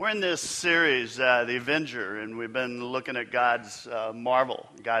We're in this series, The Avenger, and we've been looking at God's marvel,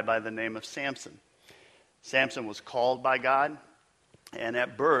 a guy by the name of Samson. Samson was called by God, and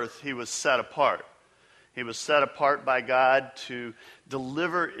at birth, he was set apart. He was set apart by God to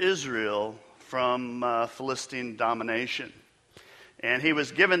deliver Israel from Philistine domination. And he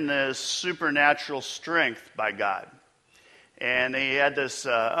was given this supernatural strength by God. And he had this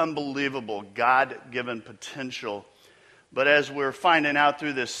unbelievable God-given potential. But as we're finding out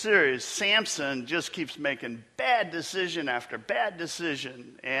through this series, Samson just keeps making bad decision after bad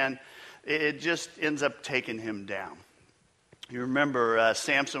decision, and it just ends up taking him down. You remember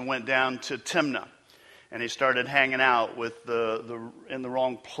Samson went down to Timnah, and he started hanging out with in the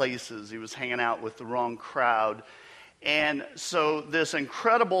wrong places. He was hanging out with the wrong crowd. And so this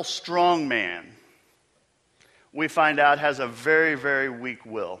incredible strong man, we find out, has a very, very weak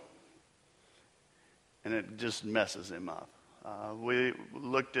will. And it just messes him up. We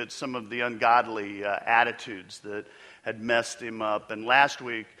looked at some of the ungodly attitudes that had messed him up. And last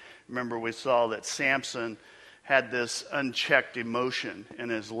week, remember, we saw that Samson had this unchecked emotion in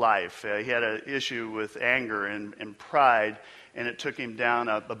his life. He had an issue with anger and pride, and it took him down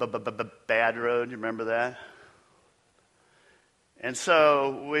a bad road. You remember that? And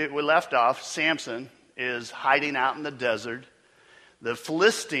so we left off. Samson is hiding out in the desert. The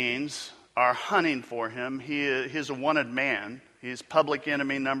Philistines are hunting for him. He's a wanted man. He's public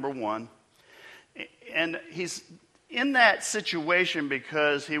enemy number one. And he's in that situation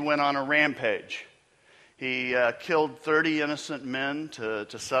because he went on a rampage. He killed 30 innocent men to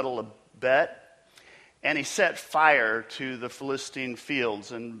settle a bet. And he set fire to the Philistine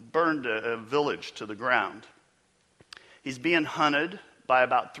fields and burned a village to the ground. He's being hunted by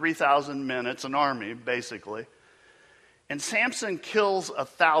about 3,000 men. It's an army, basically. And Samson kills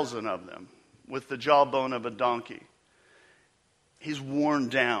 1,000 of them with the jawbone of a donkey. He's worn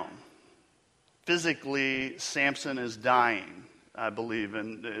down. Physically, Samson is dying, I believe,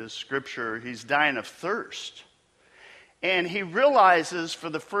 in the scripture. He's dying of thirst. And he realizes for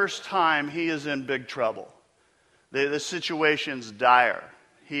the first time he is in big trouble. The situation's dire.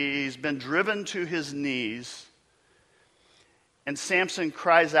 He's been driven to his knees. And Samson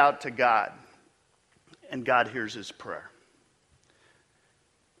cries out to God. And God hears his prayer.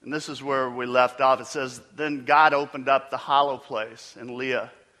 And this is where we left off. It says, then God opened up the hollow place in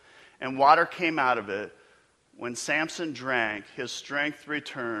Leah, and water came out of it. When Samson drank, his strength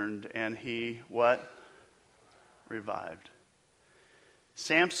returned, and he, what? Revived.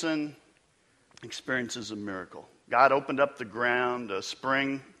 Samson experiences a miracle. God opened up the ground. A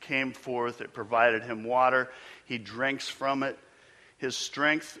spring came forth. It provided him water. He drinks from it. His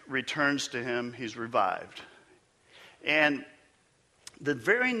strength returns to him. He's revived. And the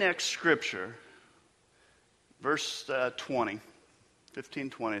very next scripture, verse 20,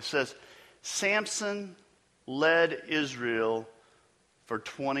 15:20, says, Samson led Israel for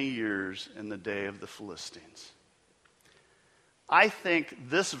 20 years in the day of the Philistines. I think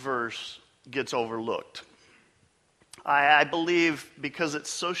this verse gets overlooked. I believe because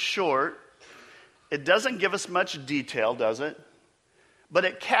it's so short, it doesn't give us much detail, does it? But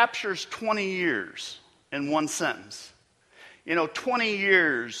it captures 20 years in one sentence. 20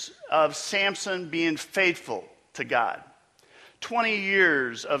 years of Samson being faithful to God. 20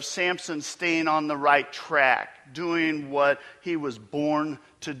 years of Samson staying on the right track, doing what he was born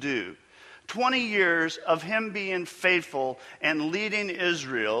to do. 20 years of him being faithful and leading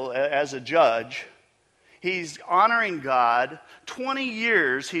Israel as a judge. He's honoring God. 20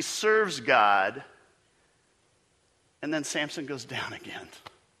 years he serves God. And then Samson goes down again.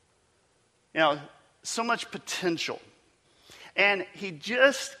 So much potential. And he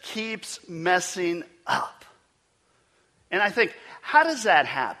just keeps messing up. And I think, how does that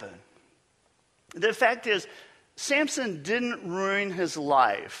happen? The fact is, Samson didn't ruin his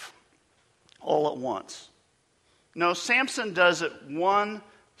life all at once. No, Samson does it one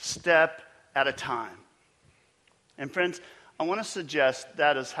step at a time. And friends, I want to suggest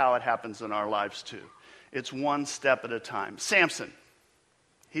that is how it happens in our lives too. It's one step at a time. Samson,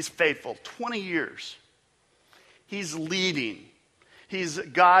 he's faithful, 20 years. He's leading. He's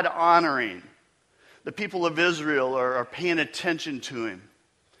God-honoring. The people of Israel are paying attention to him.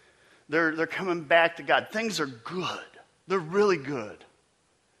 They're coming back to God. Things are good. They're really good.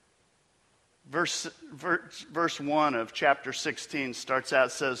 Verse 1 of chapter 16 starts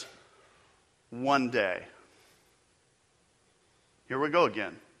out, says, one day. Here we go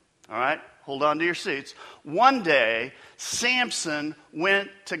again. All right? Hold on to your seats. One day, Samson went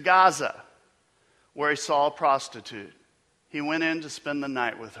to Gaza, where he saw a prostitute. He went in to spend the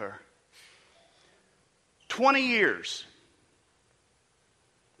night with her. 20 years.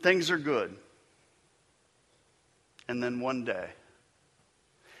 Things are good. And then one day.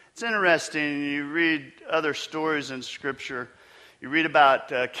 It's interesting, you read other stories in Scripture. You read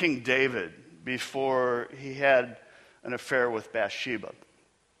about King David before he had an affair with Bathsheba.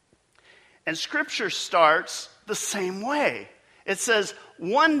 And Scripture starts the same way. It says,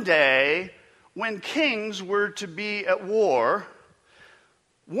 one day, when kings were to be at war,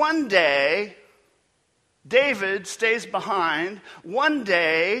 one day, David stays behind. One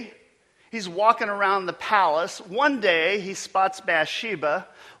day, he's walking around the palace. One day, he spots Bathsheba.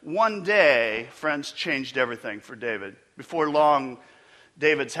 One day, friends, changed everything for David. Before long,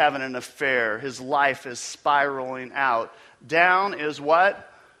 David's having an affair. His life is spiraling out. Down is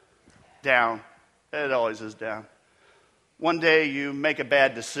what? Down. It always is down. One day, you make a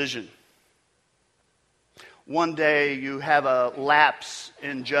bad decision. One day, you have a lapse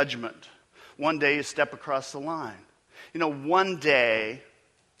in judgment. One day, you step across the line. You know, one day,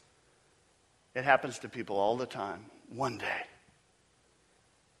 it happens to people all the time. One day.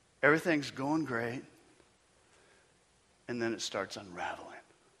 Everything's going great, and then it starts unraveling.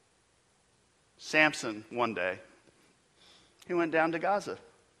 Samson, one day, he went down to Gaza.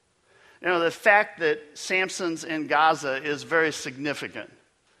 You know, the fact that Samson's in Gaza is very significant.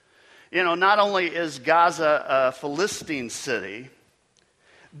 You know, not only is Gaza a Philistine city,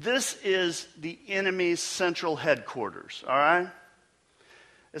 this is the enemy's central headquarters, all right?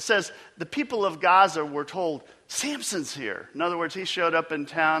 It says the people of Gaza were told, Samson's here. In other words, he showed up in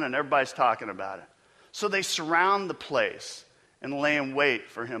town and everybody's talking about it. So they surround the place and lay in wait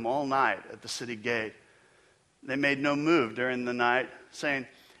for him all night at the city gate. They made no move during the night, saying,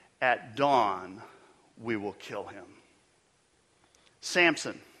 at dawn, we will kill him.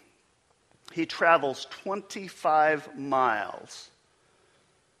 Samson, he travels 25 miles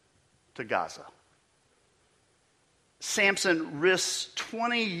to Gaza. Samson risks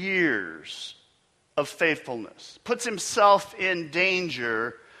 20 years of faithfulness, puts himself in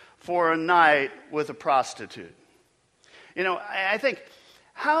danger for a night with a prostitute. You know, I think,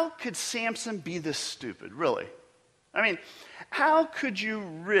 how could Samson be this stupid, really? I mean, how could you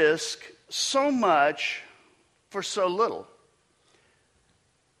risk so much for so little?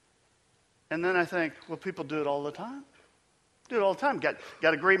 And then I think, well, people do it all the time. Do it all the time.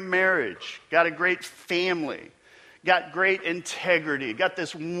 Got a great marriage, got a great family, got great integrity, got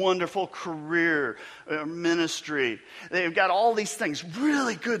this wonderful career, ministry. They've got all these things,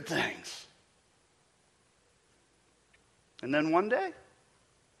 really good things. And then one day,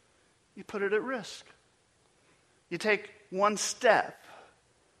 you put it at risk. You take one step.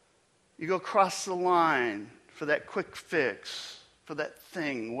 You go across the line for that quick fix, for that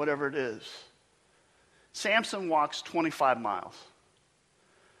thing, whatever it is. Samson walks 25 miles.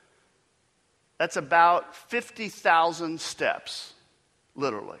 That's about 50,000 steps,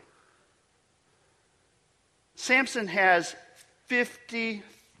 literally. Samson has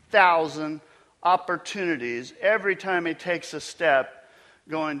 50,000 opportunities every time he takes a step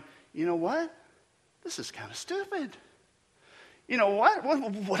going, you know what? This is kind of stupid. You know what?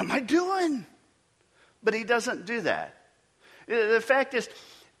 What am I doing? But he doesn't do that. The fact is,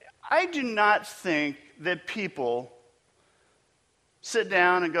 I do not think that people sit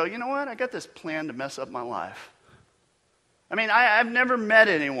down and go, you know what? I got this plan to mess up my life. I mean, I've never met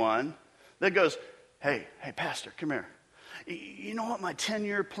anyone that goes, hey, pastor, come here. You know what my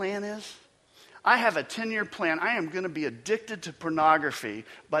 10-year plan is? I have a 10-year plan. I am going to be addicted to pornography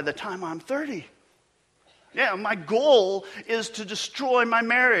by the time I'm 30. Yeah, my goal is to destroy my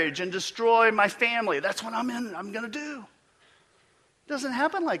marriage and destroy my family. That's what I'm going to do. It doesn't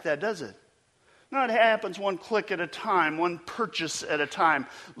happen like that, does it? No, it happens one click at a time, one purchase at a time,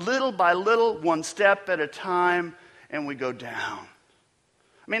 little by little, one step at a time, and we go down.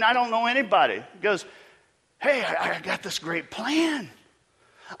 I mean, I don't know anybody who goes, hey, I got this great plan.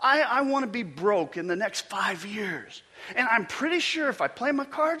 I want to be broke in the next 5 years. And I'm pretty sure if I play my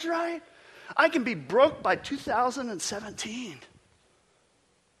cards right, I can be broke by 2017. It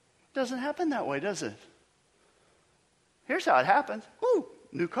doesn't happen that way, does it? Here's how it happens. Ooh,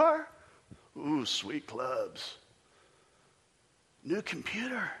 new car. Ooh, sweet clubs. New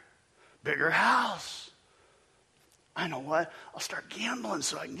computer. Bigger house. I know what? I'll start gambling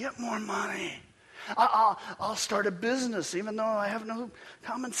so I can get more money. I'll start a business even though I have no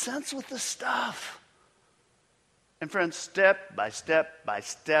common sense with this stuff. And friends, step by step by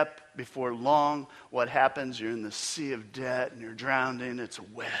step, before long, what happens? You're in the sea of debt and you're drowning. It's a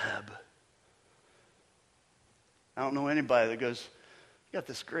web. I don't know anybody that goes, got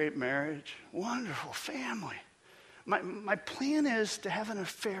this great marriage, wonderful family. My plan is to have an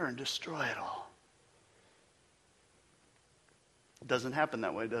affair and destroy it all. It doesn't happen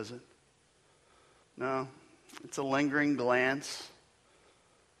that way, does it? No. It's a lingering glance,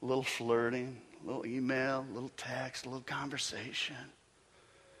 a little flirting, a little email, a little text, a little conversation.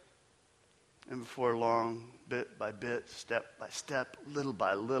 And before long, bit by bit, step by step, little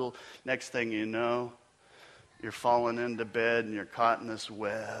by little, next thing you know, you're falling into bed and you're caught in this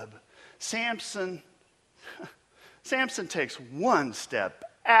web. Samson takes one step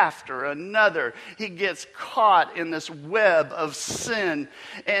after another. He gets caught in this web of sin.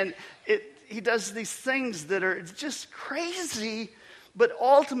 And he does these things that are just crazy, but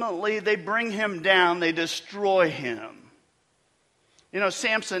ultimately they bring him down. They destroy him. You know,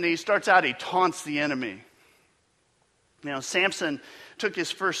 Samson, he starts out, he taunts the enemy. You know, Samson took his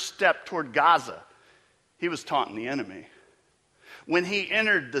first step toward Gaza. He was taunting the enemy. When he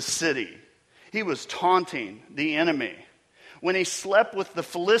entered the city, he was taunting the enemy. When he slept with the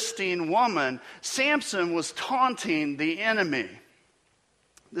Philistine woman, Samson was taunting the enemy.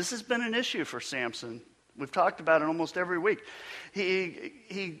 This has been an issue for Samson. We've talked about it almost every week.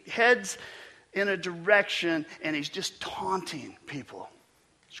 He heads in a direction and he's just taunting people.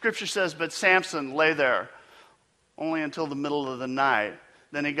 Scripture says, but Samson lay there only until the middle of the night.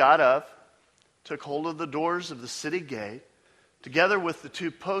 Then he got up, took hold of the doors of the city gate, together with the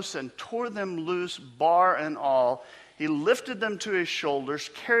two posts, and tore them loose, bar and all. He lifted them to his shoulders,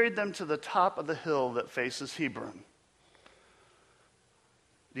 carried them to the top of the hill that faces Hebron.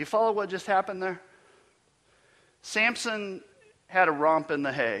 Do you follow what just happened there? Samson had a romp in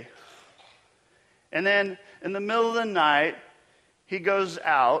the hay. And then in the middle of the night, he goes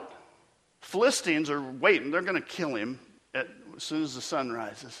out. Philistines are waiting. They're going to kill him as soon as the sun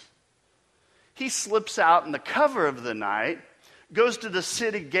rises. He slips out in the cover of the night, goes to the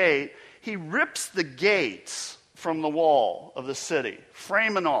city gate. He rips the gates from the wall of the city,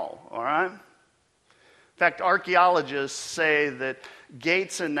 frame and all right? In fact, archaeologists say that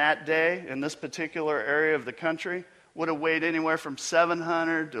gates in that day, in this particular area of the country, would have weighed anywhere from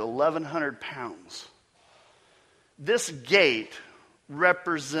 700 to 1,100 pounds. This gate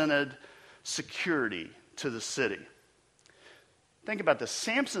represented security to the city. Think about this.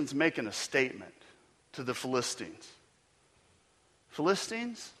 Samson's making a statement to the Philistines.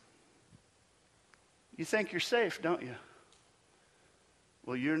 Philistines, you think you're safe, don't you?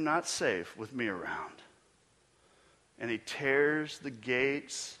 Well, you're not safe with me around. And he tears the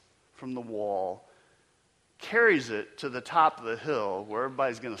gates from the wall, carries it to the top of the hill where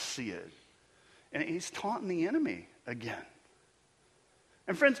everybody's going to see it. And he's taunting the enemy again.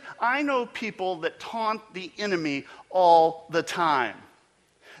 And friends, I know people that taunt the enemy all the time.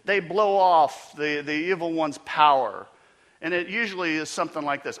 They blow off the evil one's power. And it usually is something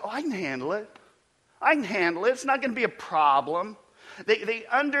like this. Oh, I can handle it. I can handle it. It's not going to be a problem. They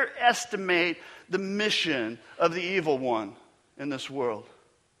underestimate the mission of the evil one in this world.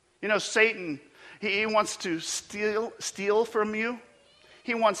 You know, Satan, he wants to steal from you.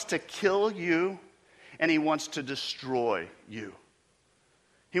 He wants to kill you. And he wants to destroy you.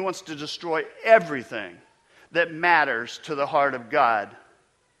 He wants to destroy everything that matters to the heart of God.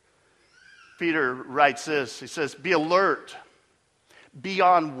 Peter writes this. He says, be alert. Be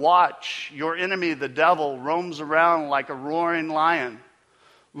on watch. Your enemy, the devil, roams around like a roaring lion,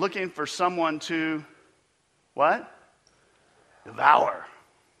 looking for someone to, what? Devour.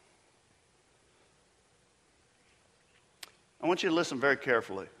 I want you to listen very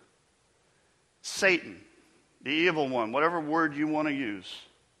carefully. Satan, the evil one, whatever word you want to use,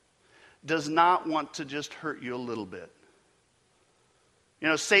 does not want to just hurt you a little bit. You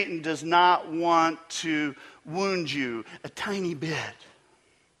know, Satan does not want to wound you a tiny bit.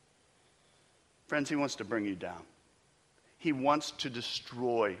 Friends, he wants to bring you down. He wants to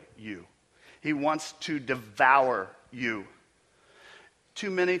destroy you. He wants to devour you.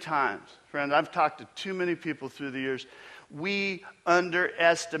 Too many times, friend, I've talked to too many people through the years. We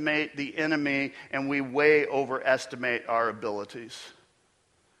underestimate the enemy and we way overestimate our abilities.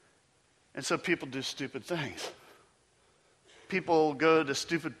 And so people do stupid things. People go to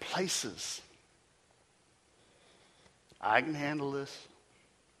stupid places. I can handle this.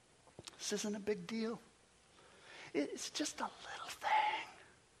 This isn't a big deal. It's just a little thing.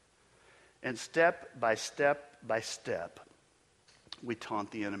 And step by step by step, we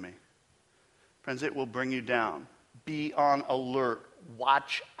taunt the enemy. Friends, it will bring you down. Be on alert.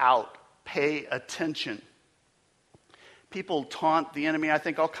 Watch out. Pay attention. People taunt the enemy, I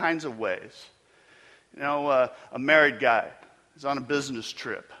think, all kinds of ways. You know, a married guy is on a business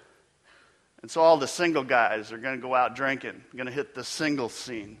trip. And so all the single guys are going to go out drinking, going to hit the single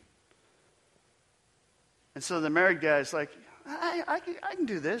scene. And so the married guy's like, I can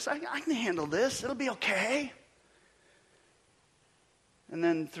do this. I can handle this. It'll be okay. And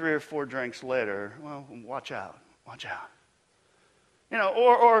then 3 or 4 drinks later, well, watch out.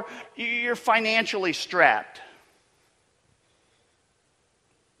 Or you're financially strapped.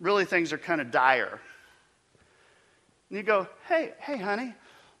 Really, things are kind of dire. And you go, hey, honey,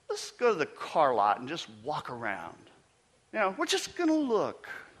 let's go to the car lot and just walk around. We're just going to look.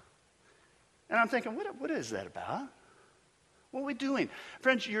 And I'm thinking, what is that about? What are we doing?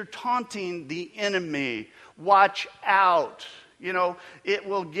 Friends, you're taunting the enemy. Watch out. It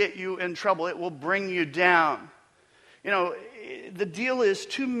will get you in trouble. It will bring you down. The deal is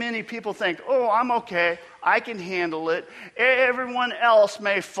too many people think, oh, I'm okay. I can handle it. Everyone else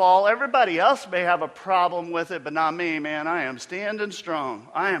may fall. Everybody else may have a problem with it, but not me, man. I am standing strong.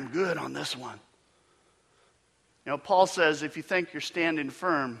 I am good on this one. Paul says if you think you're standing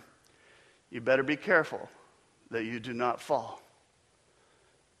firm, you better be careful that you do not fall.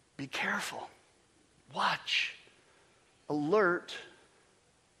 Be careful. Watch. Alert.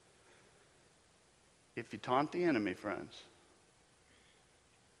 If you taunt the enemy, friends,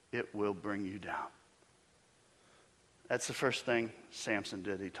 it will bring you down. That's the first thing Samson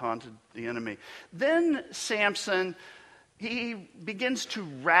did. He taunted the enemy. Then Samson, he begins to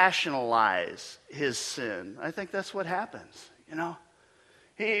rationalize his sin. I think that's what happens,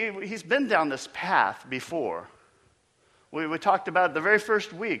 He's been down this path before. We talked about it the very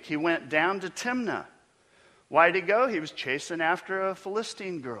first week. He went down to Timnah. Why did he go? He was chasing after a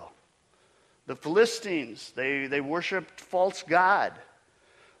Philistine girl. The Philistines, they worshiped false god.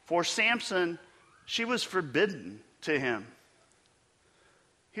 For Samson, she was forbidden to him.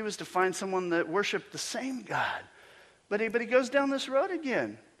 He was to find someone that worshiped the same God. But he goes down this road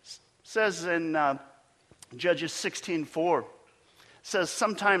again. It says in Judges 16:4, says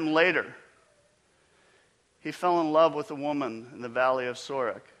sometime later, he fell in love with a woman in the valley of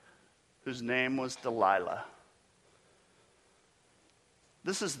Sorek, whose name was Delilah.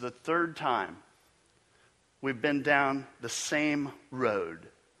 This is the 3rd time we've been down the same road.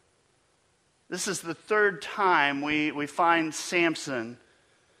 This is the 3rd time we find Samson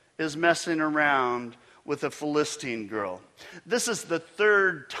is messing around with a Philistine girl. This is the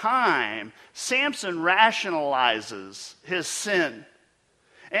 3rd time Samson rationalizes his sin.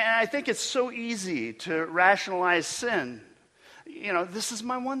 And I think it's so easy to rationalize sin. This is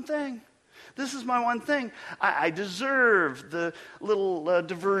my one thing. This is my one thing. I deserve the little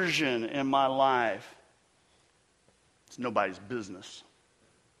diversion in my life. It's nobody's business.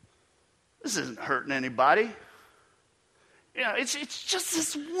 This isn't hurting anybody. It's just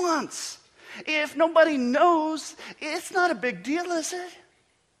this once. If nobody knows, it's not a big deal, is it?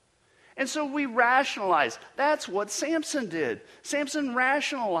 And so we rationalize. That's what Samson did. Samson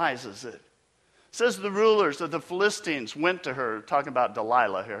rationalizes it. It says the rulers of the Philistines went to her, talking about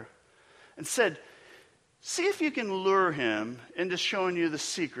Delilah here, and said, see if you can lure him into showing you the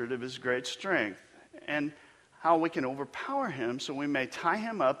secret of his great strength and how we can overpower him so we may tie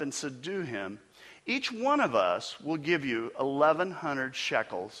him up and subdue him. Each one of us will give you 1,100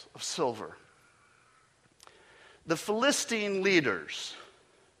 shekels of silver. The Philistine leaders,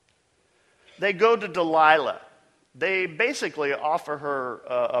 they go to Delilah. They basically offer her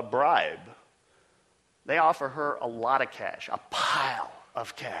a bribe. They offer her a lot of cash, a pile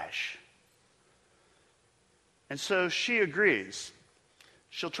of cash. And so she agrees.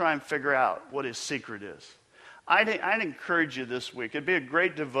 She'll try and figure out what his secret is. I'd encourage you this week. It'd be a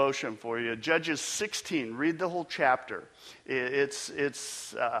great devotion for you. Judges 16. Read the whole chapter.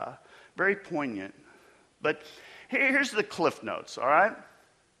 It's very poignant. But here's the cliff notes, all right?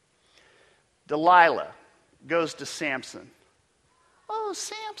 Delilah goes to Samson. Oh,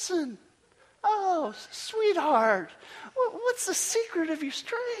 Samson. Oh, sweetheart. What's the secret of your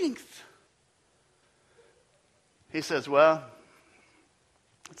strength? He says, well,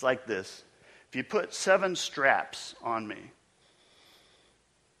 it's like this. If you put 7 straps on me,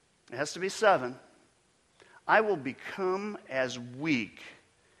 it has to be 7, I will become as weak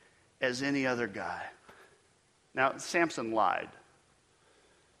as any other guy. Now, Samson lied.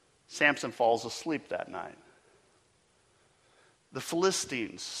 Samson falls asleep that night. The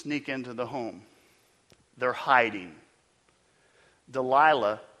Philistines sneak into the home. They're hiding.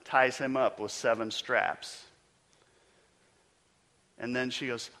 Delilah ties him up with 7 straps. And then she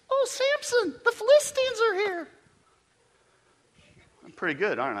goes, oh, Samson, the Philistines are here. I'm pretty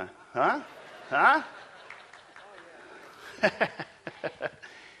good, aren't I? Huh?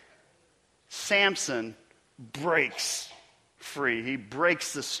 Samson breaks free. He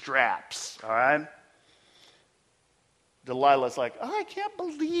breaks the straps, all right? Delilah's like, oh, I can't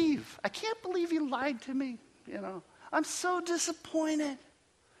believe you lied to me. I'm so disappointed.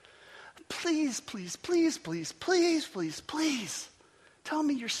 Please, please, please, please, please, please, please. Tell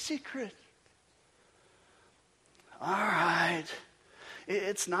me your secret. All right.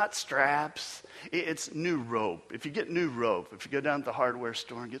 It's not straps. It's new rope. If you get new rope, if you go down to the hardware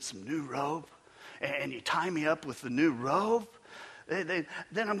store and get some new rope, and you tie me up with the new rope, then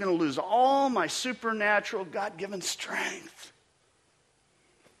I'm going to lose all my supernatural, God-given strength.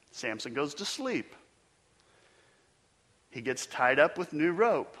 Samson goes to sleep. He gets tied up with new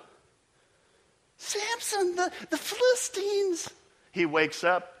rope. Samson, the Philistines. He wakes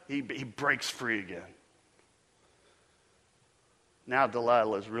up. He breaks free again. Now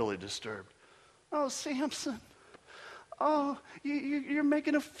Delilah is really disturbed. Oh, Samson. Oh, you're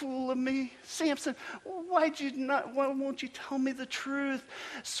making a fool of me. Samson, why won't you tell me the truth?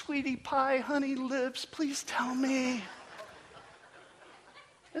 Sweetie pie, honey lips, please tell me.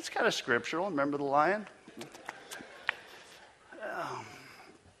 It's kind of scriptural. Remember the lion?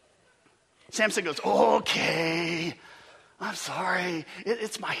 Samson goes, okay, I'm sorry.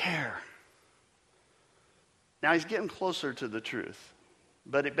 It's my hair. Now he's getting closer to the truth.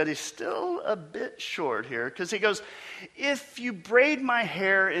 But he's still a bit short here because he goes, if you braid my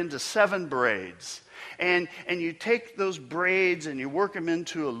hair into 7 braids and you take those braids and you work them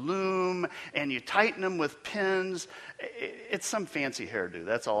into a loom and you tighten them with pins, it's some fancy hairdo.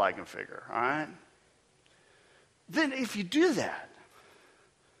 That's all I can figure, all right? Then if you do that,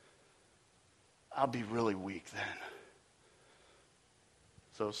 I'll be really weak then.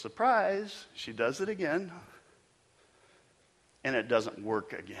 So surprise, she does it again. And it doesn't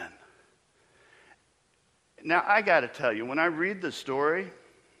work again. Now, I got to tell you, when I read the story,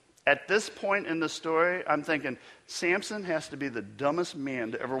 at this point in the story, I'm thinking, Samson has to be the dumbest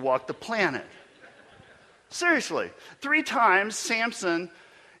man to ever walk the planet. Seriously. 3 times, Samson,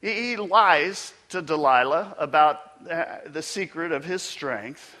 he lies to Delilah about the secret of his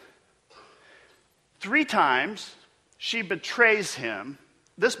strength. 3 times, she betrays him.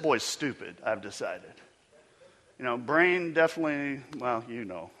 This boy's stupid, I've decided. You know, brain definitely, well, you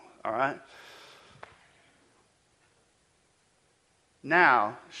know, all right?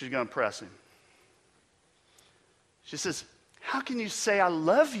 Now, she's going to press him. She says, how can you say I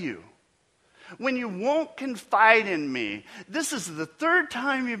love you when you won't confide in me? This is the 3rd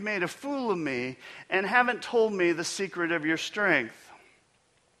time you've made a fool of me and haven't told me the secret of your strength.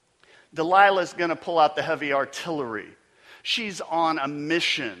 Delilah's going to pull out the heavy artillery. She's on a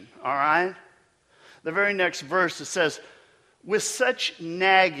mission, all right? The very next verse, it says, with such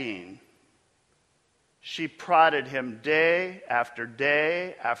nagging, she prodded him day after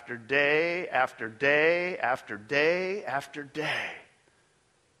day after day after day after day after day.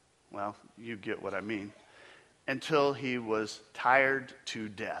 Well, you get what I mean. Until he was tired to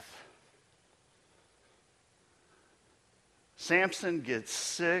death. Samson gets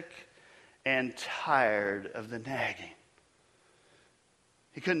sick and tired of the nagging.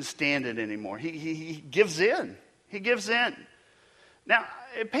 He couldn't stand it anymore. He gives in. He gives in. Now,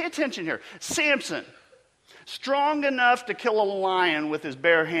 pay attention here. Samson, strong enough to kill a lion with his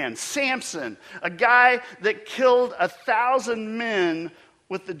bare hands. Samson, a guy that killed 1,000 men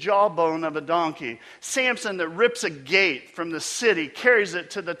with the jawbone of a donkey. Samson that rips a gate from the city, carries it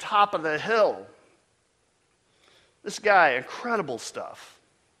to the top of the hill. This guy, incredible stuff.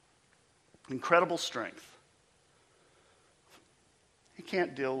 Incredible strength. He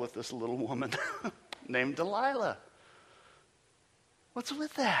can't deal with this little woman named Delilah. What's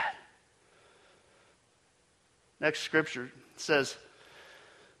with that? Next scripture says,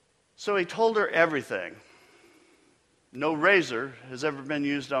 so he told her everything. No razor has ever been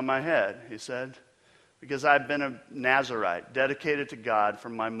used on my head, he said, because I've been a Nazirite, dedicated to God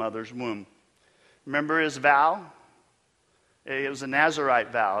from my mother's womb. Remember his vow? It was a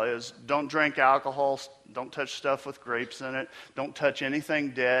Nazirite vow. It was don't drink alcohol, don't touch stuff with grapes in it, don't touch anything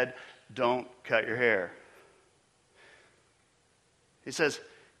dead, don't cut your hair. He says,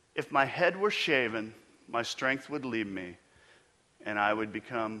 if my head were shaven, my strength would leave me, and I would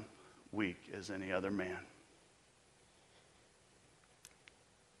become weak as any other man.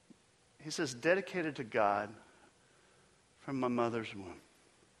 He says, dedicated to God from my mother's womb.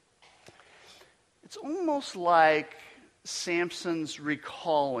 It's almost like Samson's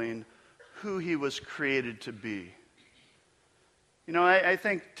recalling who he was created to be. You know, I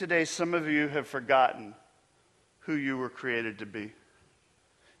think today some of you have forgotten who you were created to be.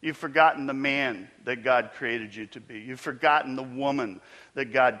 You've forgotten the man that God created you to be. You've forgotten the woman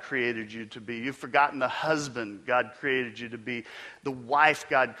that God created you to be. You've forgotten the husband God created you to be, the wife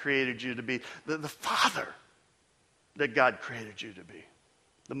God created you to be, the father that God created you to be,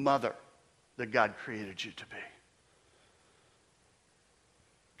 the mother that God created you to be.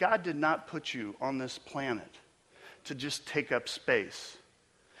 God did not put you on this planet to just take up space.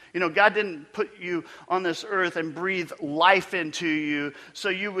 You know, God didn't put you on this earth and breathe life into you so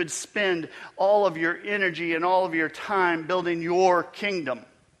you would spend all of your energy and all of your time building your kingdom.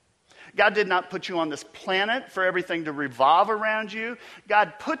 God did not put you on this planet for everything to revolve around you.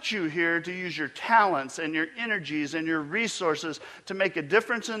 God put you here to use your talents and your energies and your resources to make a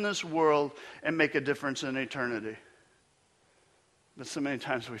difference in this world and make a difference in eternity. But so many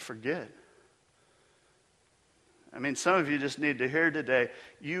times we forget. I mean, some of you just need to hear today,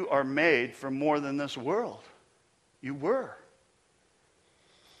 you are made for more than this world. You were.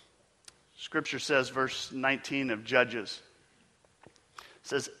 Scripture says, verse 19 of Judges,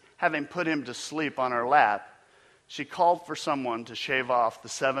 says, having put him to sleep on her lap, she called for someone to shave off the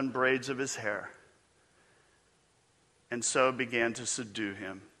 7 braids of his hair, and so began to subdue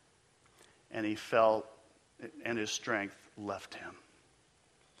him. And he fell, and his strength left him.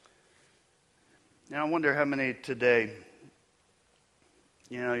 Now, I wonder how many today,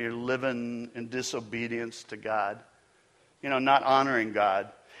 you're living in disobedience to God, not honoring God.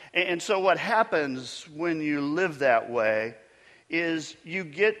 And so what happens when you live that way is you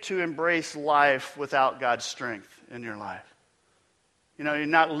get to embrace life without God's strength in your life. You're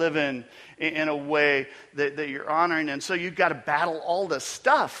not living in a way that you're honoring, and so you've got to battle all this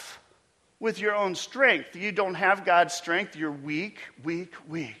stuff with your own strength. You don't have God's strength. You're weak, weak,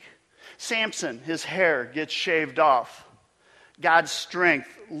 weak. Samson, his hair gets shaved off. God's strength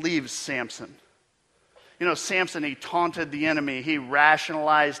leaves Samson. Samson, he taunted the enemy. He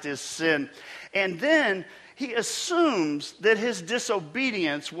rationalized his sin. And then he assumes that his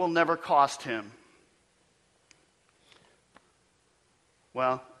disobedience will never cost him.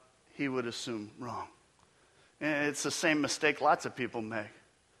 Well, he would assume wrong. And it's the same mistake lots of people make.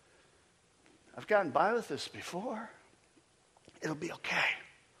 I've gotten by with this before. It'll be okay.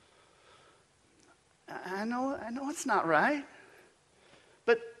 I know it's not right,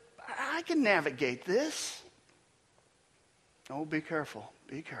 but I can navigate this. Oh, be careful,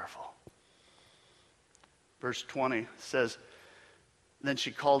 be careful. Verse 20 says, then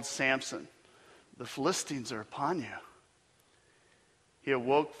she called Samson, the Philistines are upon you. He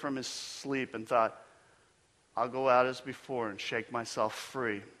awoke from his sleep and thought, I'll go out as before and shake myself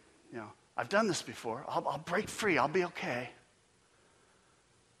free. I've done this before. I'll break free. I'll be okay.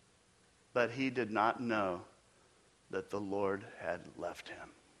 But he did not know that the Lord had left him.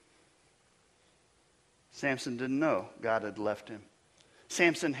 Samson didn't know God had left him.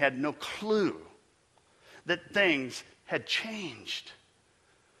 Samson had no clue that things had changed.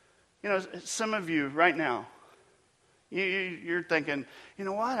 Some of you right now, you're thinking, you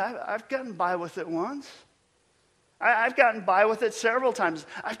know what, I've gotten by with it once. I've gotten by with it several times.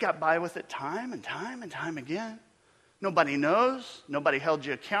 I've got by with it time and time and time again. Nobody knows. Nobody held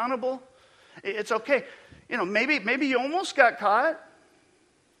you accountable. It's okay. Maybe you almost got caught,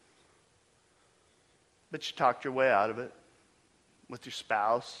 but you talked your way out of it with your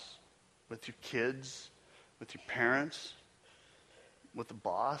spouse, with your kids, with your parents, with the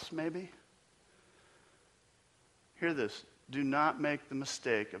boss maybe. Hear this. Do not make the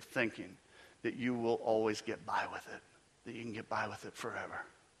mistake of thinking that you will always get by with it, that you can get by with it forever.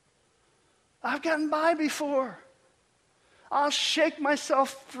 I've gotten by before. I'll shake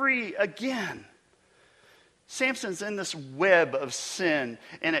myself free again. Samson's in this web of sin,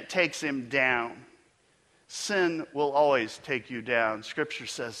 and it takes him down. Sin will always take you down. Scripture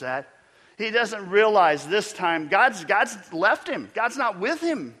says that. He doesn't realize this time God's left him. God's not with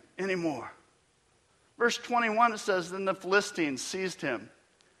him anymore. Verse 21, it says, then the Philistines seized him,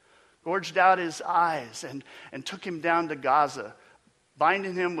 gorged out his eyes, and took him down to Gaza.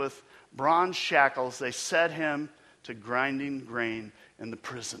 Binding him with bronze shackles, they set him to grinding grain in the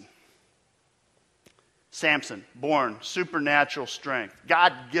prison. Samson, born supernatural strength,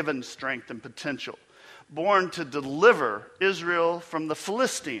 God-given strength and potential, born to deliver Israel from the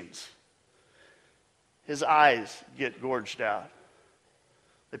Philistines. His eyes get gorged out.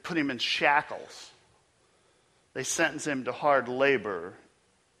 They put him in shackles. They sentence him to hard labor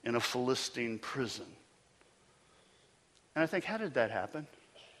in a Philistine prison. And I think, how did that happen?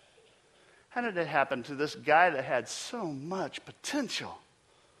 How did it happen to this guy that had so much potential?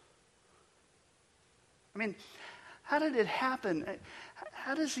 I mean, how did it happen?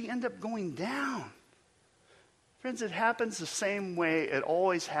 How does he end up going down? Friends, it happens the same way it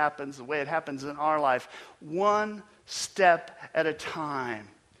always happens, the way it happens in our life, one step at a time.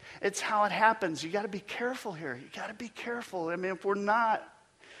 It's how it happens. You got to be careful here. You got to be careful. I mean, if we're not,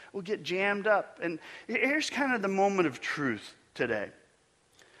 we'll get jammed up. And here's kind of the moment of truth today.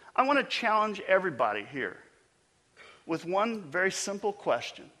 I want to challenge everybody here with one very simple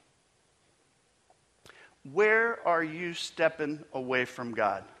question. Where are you stepping away from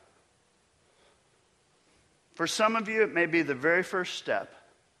God? For some of you, it may be the very first step.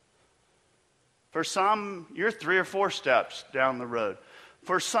 For some, you're 3 or 4 steps down the road.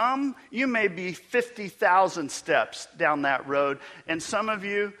 For some, you may be 50,000 steps down that road. And some of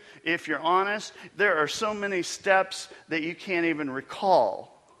you, if you're honest, there are so many steps that you can't even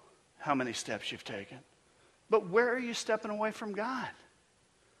recall how many steps you've taken. But where are you stepping away from God?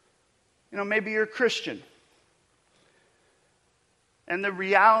 You know, maybe you're a Christian. And the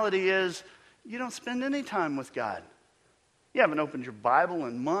reality is, you don't spend any time with God. You haven't opened your Bible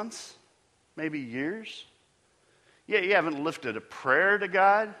in months, maybe years. Yeah, you haven't lifted a prayer to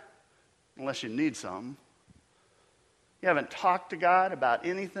God, unless you need something. You haven't talked to God about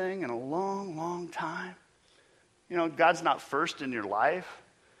anything in a long, long time. You know, God's not first in your life.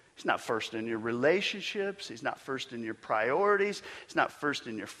 He's not first in your relationships. He's not first in your priorities. He's not first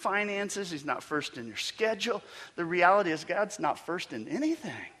in your finances. He's not first in your schedule. The reality is God's not first in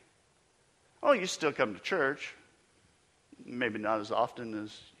anything. Oh, you still come to church. Maybe not as often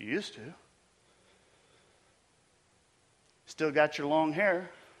as you used to. Still got your long hair,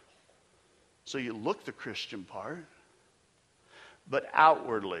 so you look the Christian part. But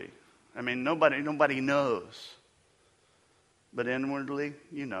outwardly, I mean, nobody knows. But inwardly,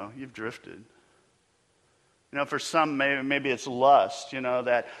 you know, you've drifted. You know, for some, maybe it's lust, you know,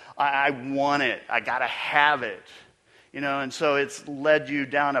 that I want it, I got to have it. You know, and so it's led you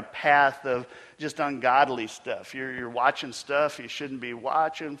down a path of just ungodly stuff. You're watching stuff you shouldn't be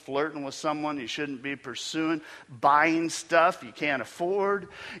watching, flirting with someone you shouldn't be pursuing, buying stuff you can't afford,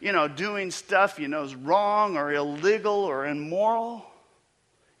 you know, doing stuff you know is wrong or illegal or immoral.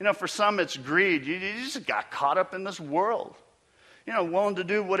 You know, for some it's greed. You just got caught up in this world. You know, willing to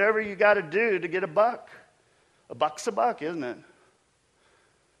do whatever you got to do to get a buck. A buck's a buck, isn't it?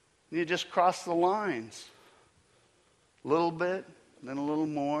 You just cross the lines. A little bit, then a little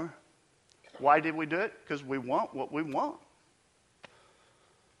more. Why did we do it? Because we want what we want.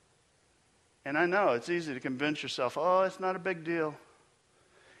 And I know it's easy to convince yourself, oh, it's not a big deal.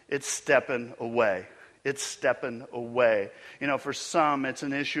 It's stepping away. It's stepping away. You know, for some, it's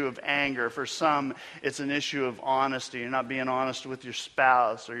an issue of anger. For some, it's an issue of honesty. You're not being honest with your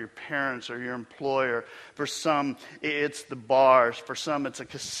spouse or your parents or your employer. For some, it's the bars. For some, it's a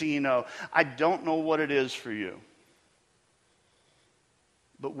casino. I don't know what it is for you.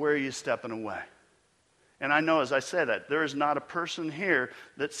 But where are you stepping away? And I know, as I said that, there is not a person here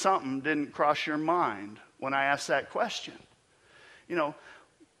that something didn't cross your mind when I asked that question. You know,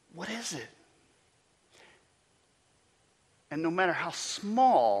 what is it? And no matter how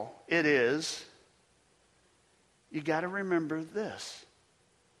small it is, you got to remember this.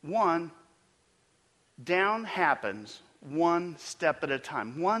 One, down happens one step at a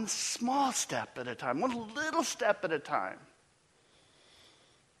time. One small step at a time. One little step at a time.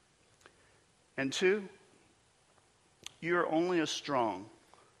 And 2, you're only as strong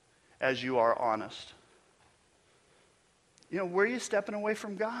as you are honest. You know, where are you stepping away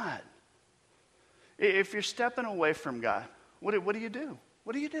from God? If you're stepping away from God, what do you do?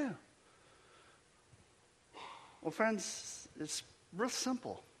 What do you do? Well, friends, it's real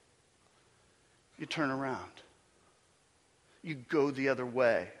simple. You turn around. You go the other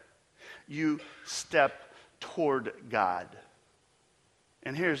way. You step toward God.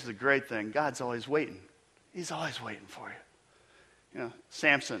 And here's the great thing. God's always waiting. He's always waiting for you. You know,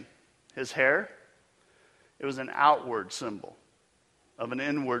 Samson, his hair, it was an outward symbol of an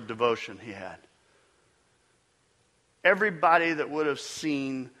inward devotion he had. Everybody that would have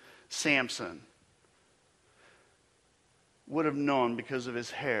seen Samson would have known because of his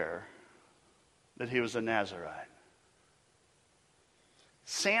hair that he was a Nazirite.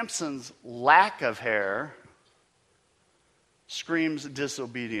 Samson's lack of hair screams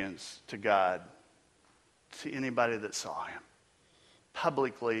disobedience to God, to anybody that saw him.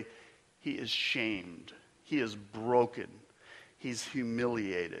 Publicly, he is shamed. He is broken. He's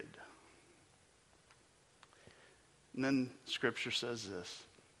humiliated. And then Scripture says this.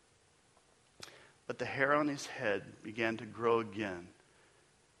 But the hair on his head began to grow again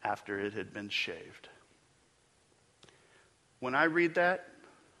after it had been shaved. When I read that,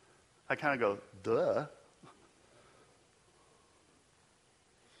 I kind of go, duh.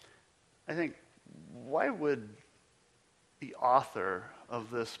 I think, why would the author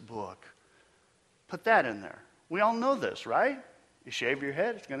of this book put that in there? We all know this, right? You shave your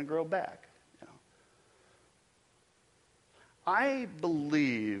head, it's going to grow back. You know. I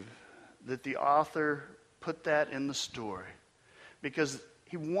believe that the author put that in the story because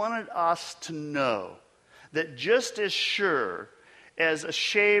he wanted us to know that just as sure as a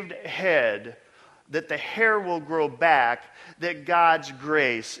shaved head that the hair will grow back, that God's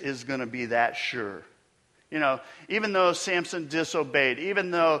grace is going to be that sure. You know, even though Samson disobeyed, even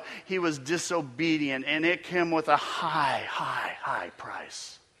though he was disobedient, and it came with a high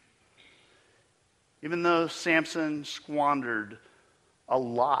price. Even though Samson squandered a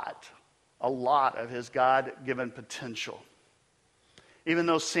lot of his God-given potential. Even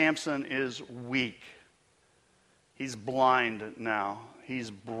though Samson is weak, he's blind now, he's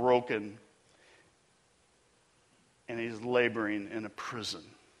broken, and he's laboring in a prison.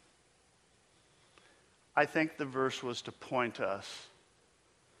 I think the verse was to point us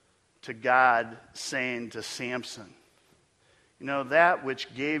to God saying to Samson, you know, that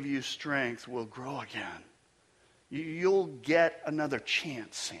which gave you strength will grow again. You'll get another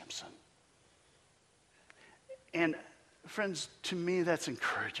chance, Samson. And friends, to me that's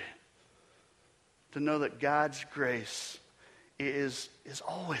encouraging. To know that God's grace is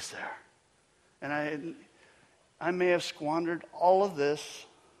always there. And I may have squandered all of this,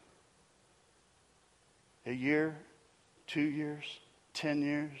 a year, 2 years, 10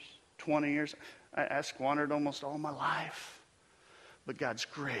 years, 20 years. I squandered almost all my life. But God's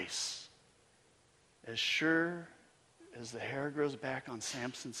grace, as sure as the hair grows back on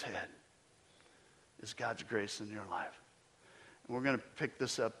Samson's head, is God's grace in your life. And we're going to pick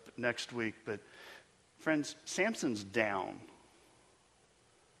this up next week. But friends, Samson's down,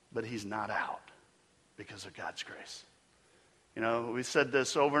 but he's not out because of God's grace. You know, we said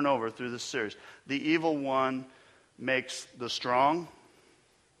this over and over through this series. The evil one makes the strong.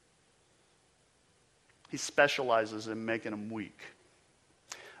 He specializes in making them weak.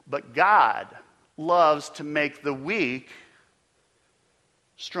 But God loves to make the weak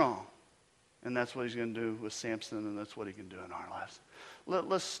strong. And that's what he's going to do with Samson, and that's what he can do in our lives.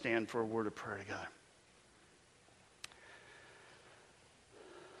 Let's stand for a word of prayer together.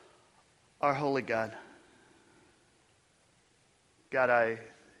 Our holy God,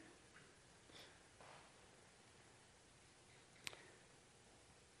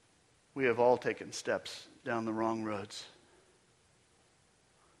 we have all taken steps down the wrong roads.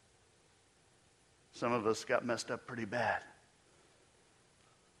 Some of us got messed up pretty bad.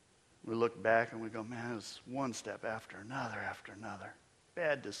 We look back and we go, man, it's one step after another.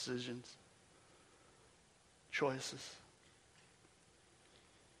 Bad decisions, choices.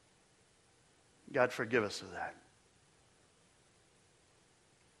 God, forgive us of that.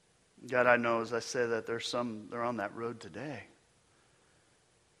 God, I know as I say that they're on that road today.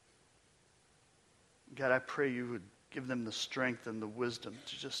 God, I pray you would give them the strength and the wisdom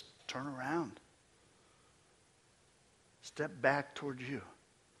to just turn around. Step back toward you.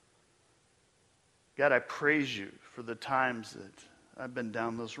 God, I praise you for the times that I've been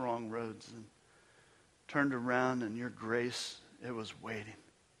down those wrong roads and turned around, and your grace, it was waiting.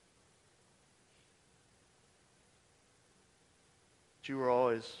 But you were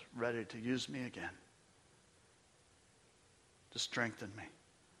always ready to use me again, to strengthen me.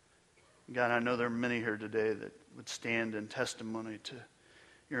 God, I know there are many here today that would stand in testimony to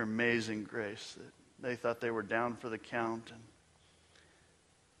your amazing grace, that they thought they were down for the count, and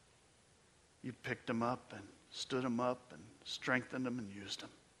you picked them up and stood them up and strengthened them and used them.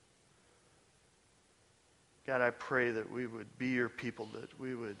 God, I pray that we would be your people, that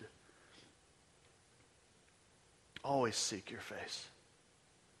we would always seek your face.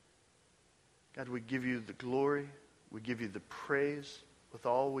 God, we give you the glory, we give you the praise with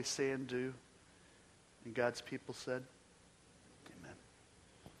all we say and do. And God's people said,